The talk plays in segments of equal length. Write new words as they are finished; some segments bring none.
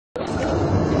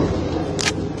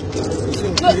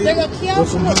They're gonna kill you.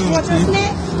 You want your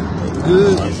snack?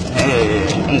 Good. Hey,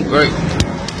 I'm great.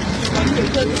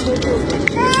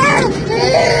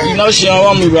 You know she don't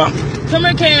want me, bro. Come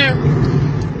here, Karen.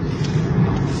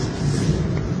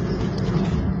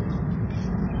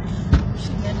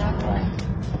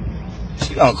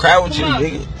 She gonna cry with you,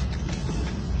 nigga.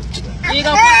 You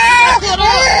gonna put up?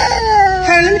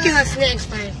 Hey, let me get her snacks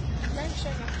first.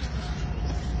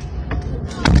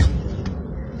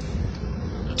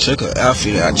 Check her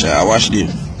outfit out, y'all. Watch this.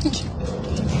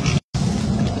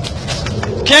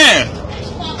 Karen,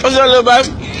 what's up, little baby?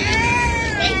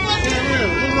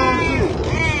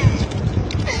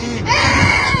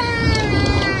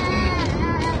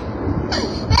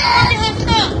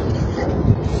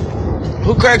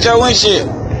 Who cracked your windshield?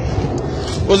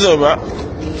 What's up, bro?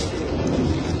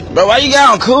 Bro, why you got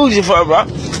on Coogee for, bro?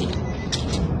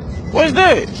 What's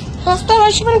that? Her stuff,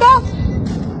 where she gonna go?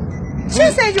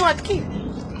 She said you want to keep.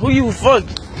 Who you fucking?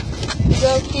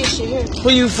 Go kiss you here. Who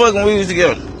you fucking when we was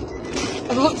together?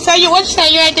 So you, what you say,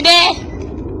 you ain't the dad?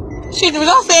 She was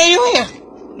all saying you here.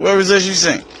 What result she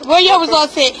saying? What your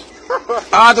result say?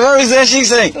 What result she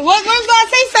saying? What result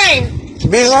she saying?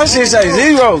 Bitch, what she say?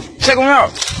 0. Check them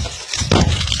out.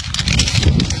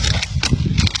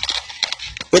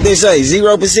 What they say?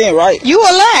 0%, right? You a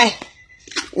lie.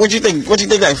 What you think? What you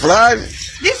think they fly?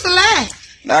 This a lie.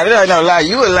 Nah, that ain't no lie.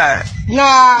 You a lie.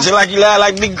 Nah. Just like you lie,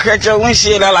 like nigga crack your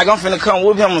windshield out, like I'm finna come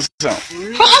whoop him or something. I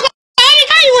didn't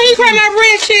know you when he cracked my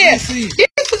windshield.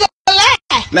 This is a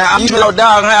lie. Now I'm no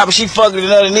dog now, but she fucking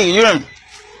another nigga. You hear me?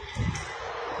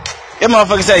 That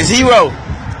motherfucker say 0.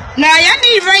 Nah, y'all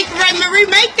need to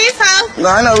remake this hoe. No,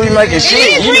 I know we making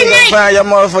shit. You need to find your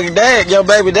motherfucking dad, your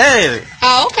baby dad.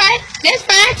 Oh, okay. That's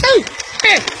fine too.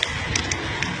 Here.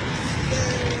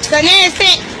 So now it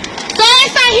said, so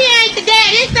it's like he ain't the dad.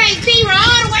 This ain't 0,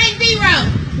 all the way 0.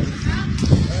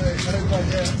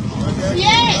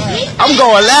 Yeah. I'm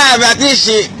going live out this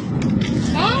shit.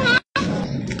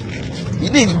 You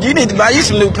need to buy you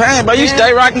some new pants, but you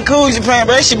stay rocking Coogee pants,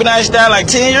 but that shit been out of style like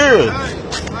 10 years.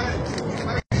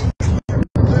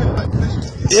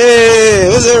 Yeah,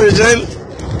 what's up, Regina?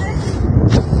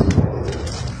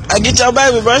 I get your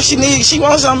baby, bro. She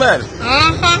wants somebody.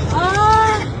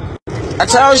 I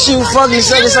told her she was fucking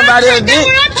sucking somebody else's dick. That's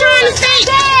what I'm trying to say.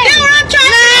 That's what I'm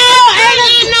trying to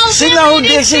say. She know who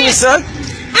dick she was sucking.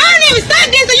 I don't even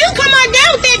suck this, so you come on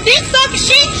down with that dick sucking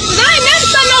shit. Cause I ain't never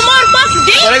sucked no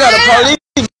motherfucking dick. Well, they got a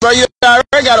police, bro. You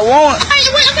already got a warrant. Okay.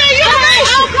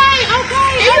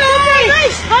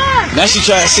 Now she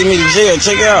trying to send me to jail.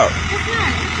 Check it out.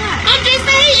 I'm just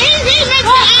saying, he makes the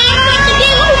ass to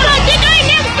get who sucked dick. I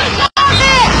ain't never sucked no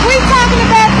dick. We talking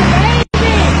about the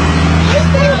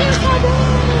baby.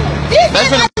 That's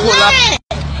finna pull up.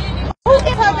 Who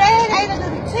is her bad? Ain't a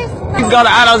little kiss. You go to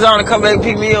AutoZone and come back and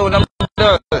pick me up with them.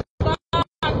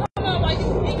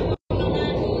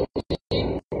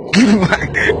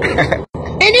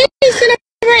 And then he's sitting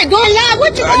there going live.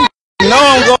 What you want? No,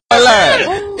 I'm going live.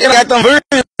 I got them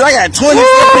versions. I got 20.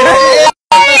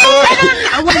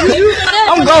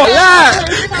 I'm going live.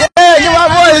 Yeah, get my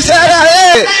boy to shout out.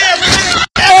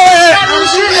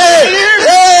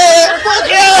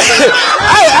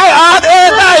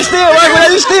 Everybody still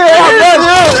working. You still our brother.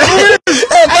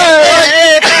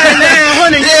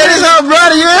 Yeah, this our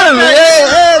brother. You hear me?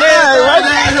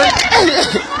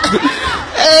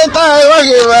 Everybody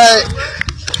working, right?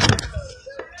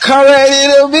 Come ready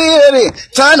to build it.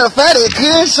 Turn the fatty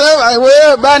good stuff. I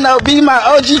will by no be my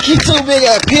OG keep too big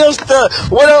at pill stuff.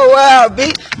 What a wild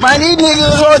beat. My these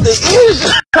niggas want the issue.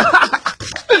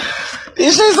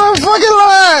 This shit so fucking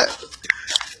lie.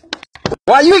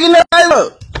 Why you getting that right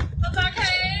up?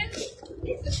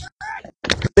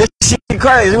 This shit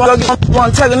crazy. You wanna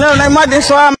take another name? I didn't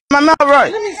swallow my mouth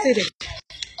right. Let me see this.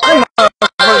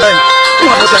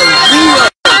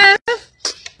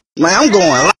 Man, I'm going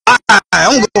live.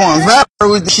 I'm going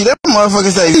viral with the shit. That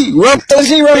motherfucker say, rub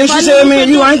 0. She said, man,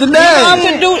 you ain't the dad.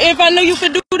 If I knew you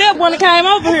could do that when it came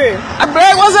over here.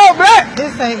 Black, what's up, Black?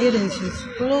 This ain't it is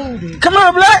exploded. Come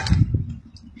on, Black.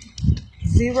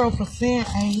 0%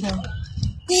 Ada.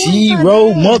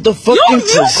 0 motherfucking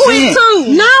percent.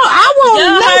 No, I won't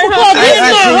never put this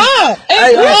in her.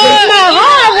 It's my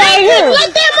heart right here.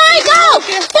 Let that mic go.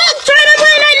 Fuck trying to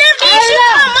bring that left hand shit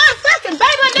on my fucking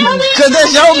baby. Cause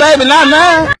that's your baby, not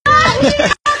mine.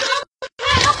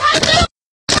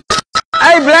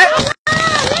 Hey, Black.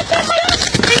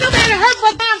 Ain't nobody hurt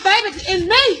but damn baby. It's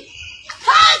me.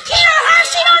 How kill her?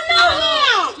 She don't know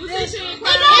him. It doesn't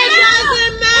matter.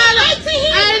 18.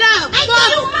 I know.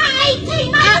 My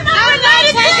 18.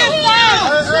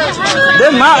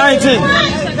 That's my 18.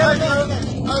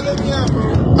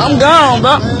 I'm gone,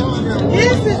 bro.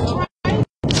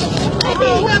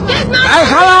 Hey,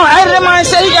 hold on. Hey, that man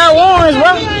say he got warrants,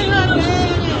 bro.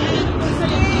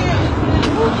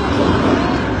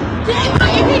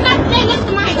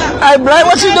 Hey, Blake,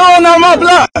 what you doing on my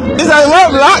block? This ain't my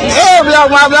block. Every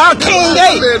block, my block. King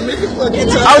Gate.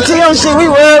 OTM shit, we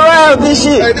world around this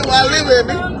shit. Hey, this where I live at,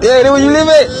 nigga. Yeah, this where you live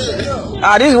at?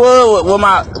 Ah, this was where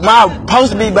my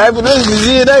supposed to be, baby. This is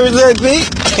Zia Davis, Pete.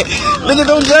 Look at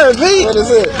them jerseys, Pete. What is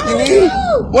it? You mean?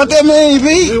 What that mean,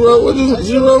 Pete? Zero? What is it?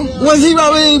 Zero? What zero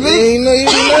mean, Pete? You know you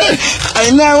lying.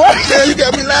 Ain't nothing what? Yeah, you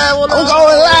got me lying. I'm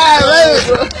going live,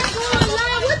 baby.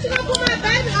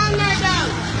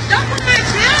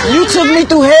 You took me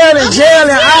through hell and jail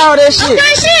and all that shit.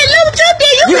 Okay, shit, look what you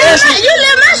did. You left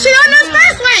my shit on the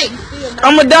expressway.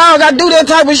 I'm a dog. I do that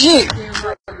type of shit.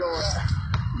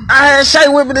 I had Shay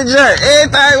whipping the judge.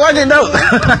 Everything working though.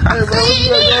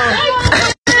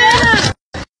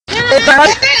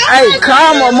 Hey,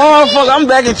 calm my motherfucker. I'm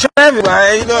back in traffic,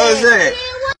 man. You know what I'm saying?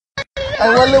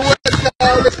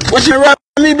 What you run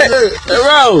me back? The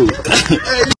road.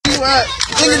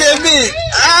 Look at that bitch.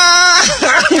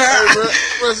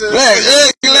 Black,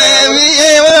 me.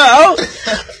 Hey, what up?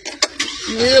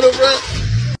 You hear them, bro?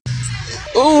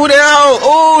 Ooh, that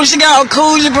hoe. Ooh, she got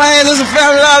cool. She playing this a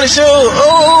 $5 show.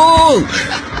 Ooh.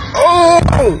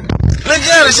 Look at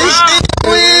her. She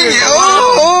still with it.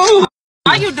 Ooh.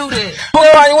 Why you do that?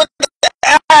 Boy, what the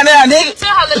hell now, nigga?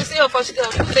 Tell her, let me see her before she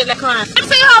goes. Let me crying. Let me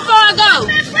see how far I go.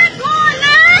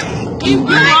 You wrong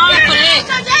for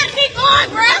that. Keep going,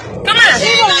 bro. Come on.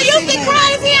 You think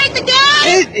crazy ain't the guy?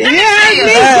 It hurt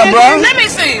me. Yeah, bro. Let me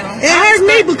see him. It hurt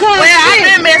me because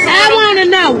I want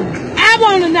to know. I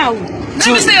want to know. Let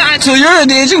me see her. To your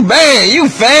did you bad? You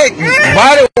fake.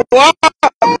 Body walk.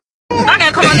 I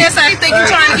gotta come on this side. You think you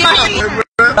trying to get me?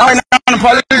 I ain't on the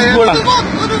police.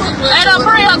 Hey, don't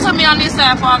bring her to me on this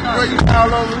side before I go.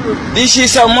 This shit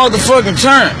so motherfucking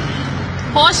turn.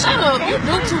 Boy, shut up. You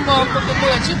do too motherfucking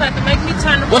much. You about to make me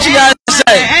turn the What you gotta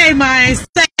say? Hey, man.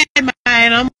 Say,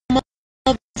 man. I'm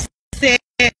upset.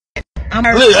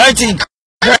 Look, auntie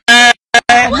crying.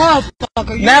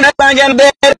 Motherfucker. Now that thing got a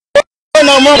bad.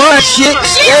 No more shit.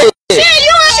 Shit, you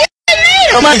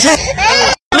Oh my God.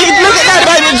 Look at that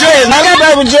baby dress. Now that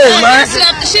baby dress, man.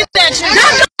 slap the shit out you.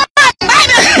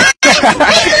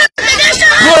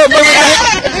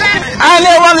 I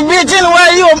never want to bitch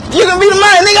anyway. You can be the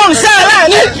man, nigga, on the sideline,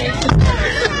 nigga.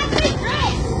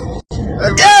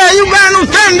 Yeah, you buying them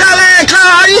 $50 ass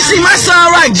clothes. You see my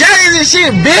son right J's and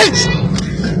shit, bitch.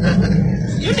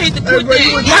 You need to quit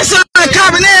that. My son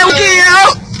copping that weekend, yo.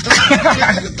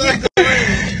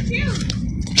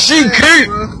 She cute.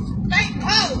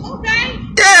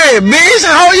 Yeah, bitch.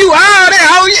 How you all that?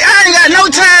 How you? I ain't got no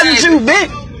time to you, bitch.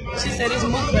 She said it's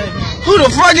Mook, baby. Who the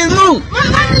fuck is Mook?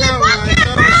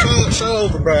 Show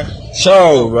over, bro.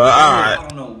 Show, bro. Alright. I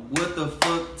don't know what the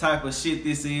fuck type of shit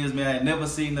this is, man. I ain't never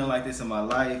seen nothing like this in my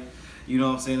life. You know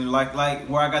what I'm saying? Like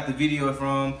where I got the video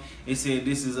from, it said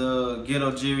this is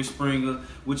Ghetto Jerry Springer,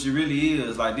 which it really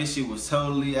is. Like, this shit was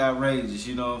totally outrageous.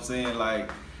 You know what I'm saying? Like,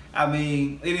 I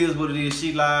mean, it is what it is.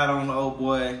 She lied on the old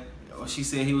boy. Or she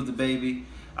said he was the baby.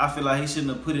 I feel like he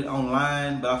shouldn't have put it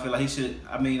online, but I feel like he should.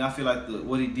 I mean, I feel like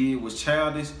what he did was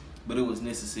childish, but it was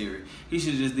necessary. He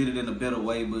should have just did it in a better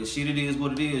way. But shit, it is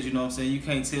what it is. You know what I'm saying? You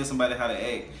can't tell somebody how to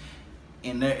act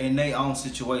in their own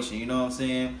situation. You know what I'm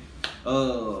saying?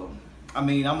 I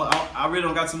mean, I really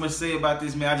don't got too much to say about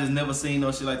this, man. I just never seen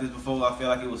no shit like this before. I feel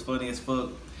like it was funny as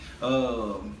fuck.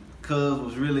 Cuz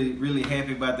was really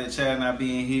happy about that child not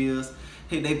being his.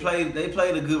 Hey, they played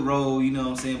a good role, you know what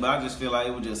I'm saying. But I just feel like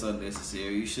it was just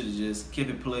unnecessary. You should have just kept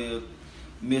it player,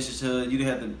 messaged her. You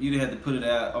didn't have to put it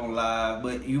out on live.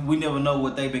 But we never know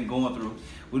what they've been going through.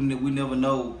 We never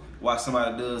know why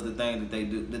somebody does the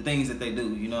things that they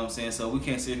do. You know what I'm saying. So we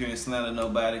can't sit here and slander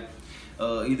nobody.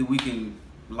 Either we can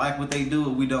like what they do or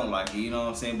we don't like it. You know what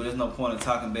I'm saying. But there's no point in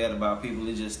talking bad about people.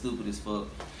 It's just stupid as fuck.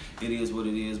 It is what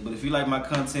it is. But if you like my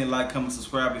content, like, comment,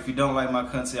 subscribe. If you don't like my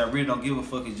content, I really don't give a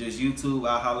fuck. It's just YouTube.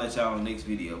 I'll holler at y'all on the next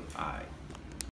video. Alright.